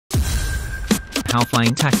how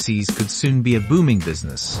flying taxis could soon be a booming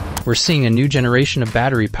business. We're seeing a new generation of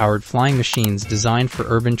battery-powered flying machines designed for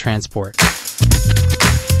urban transport.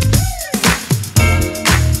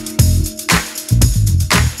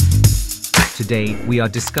 Today, we are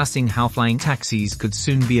discussing how flying taxis could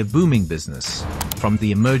soon be a booming business, from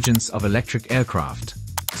the emergence of electric aircraft,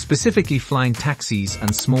 specifically flying taxis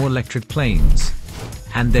and small electric planes,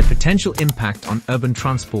 and their potential impact on urban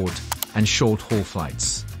transport and short-haul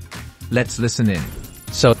flights. Let's listen in.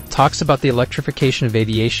 So, talks about the electrification of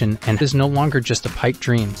aviation and is no longer just a pipe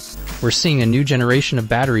dream. We're seeing a new generation of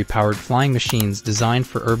battery-powered flying machines designed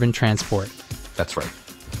for urban transport. That's right.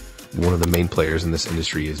 One of the main players in this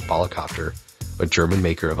industry is Volocopter, a German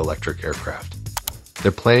maker of electric aircraft.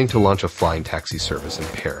 They're planning to launch a flying taxi service in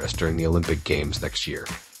Paris during the Olympic Games next year.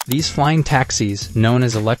 These flying taxis, known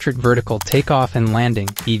as electric vertical takeoff and landing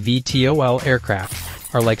 (EVTOL)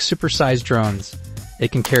 aircraft, are like supersized drones. They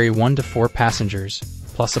can carry 1 to 4 passengers,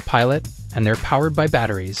 plus a pilot, and they're powered by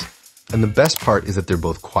batteries. And the best part is that they're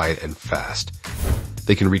both quiet and fast.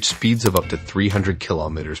 They can reach speeds of up to 300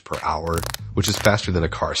 kilometers per hour, which is faster than a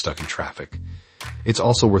car stuck in traffic. It's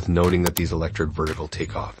also worth noting that these electric vertical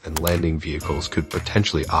takeoff and landing vehicles could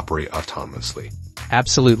potentially operate autonomously.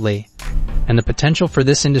 Absolutely. And the potential for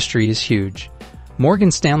this industry is huge. Morgan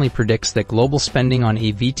Stanley predicts that global spending on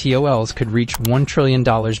EVTOLs could reach $1 trillion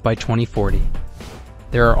by 2040.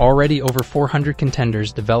 There are already over 400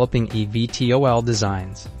 contenders developing EVTOL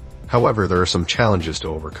designs. However, there are some challenges to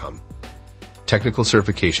overcome. Technical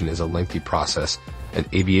certification is a lengthy process, and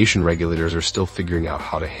aviation regulators are still figuring out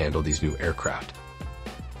how to handle these new aircraft.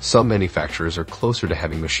 Some manufacturers are closer to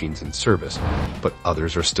having machines in service, but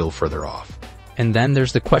others are still further off. And then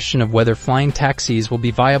there's the question of whether flying taxis will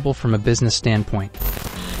be viable from a business standpoint.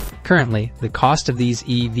 Currently, the cost of these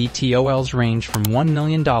EVTOLs range from $1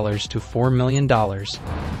 million to $4 million.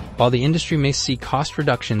 While the industry may see cost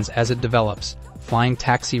reductions as it develops, flying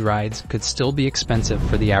taxi rides could still be expensive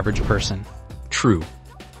for the average person. True.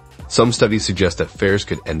 Some studies suggest that fares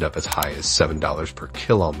could end up as high as $7 per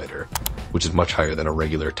kilometer, which is much higher than a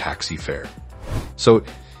regular taxi fare. So,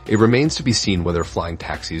 it remains to be seen whether flying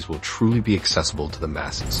taxis will truly be accessible to the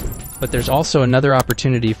masses. But there's also another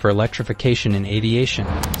opportunity for electrification in aviation.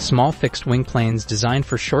 Small fixed-wing planes designed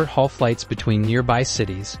for short-haul flights between nearby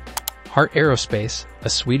cities. Hart Aerospace, a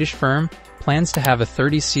Swedish firm, plans to have a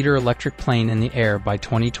 30-seater electric plane in the air by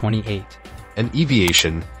 2028. And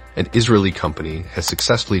EVTOLs, an Israeli company, has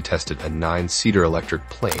successfully tested a 9-seater electric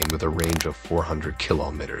plane with a range of 400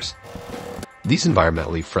 kilometers. These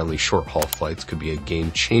environmentally friendly short-haul flights could be a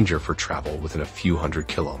game changer for travel within a few hundred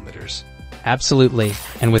kilometers. Absolutely,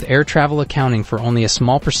 and with air travel accounting for only a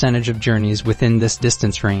small percentage of journeys within this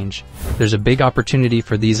distance range, there's a big opportunity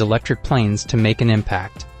for these electric planes to make an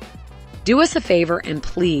impact. Do us a favor and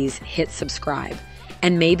please hit subscribe,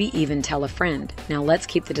 and maybe even tell a friend. Now let's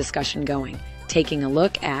keep the discussion going, taking a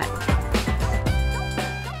look at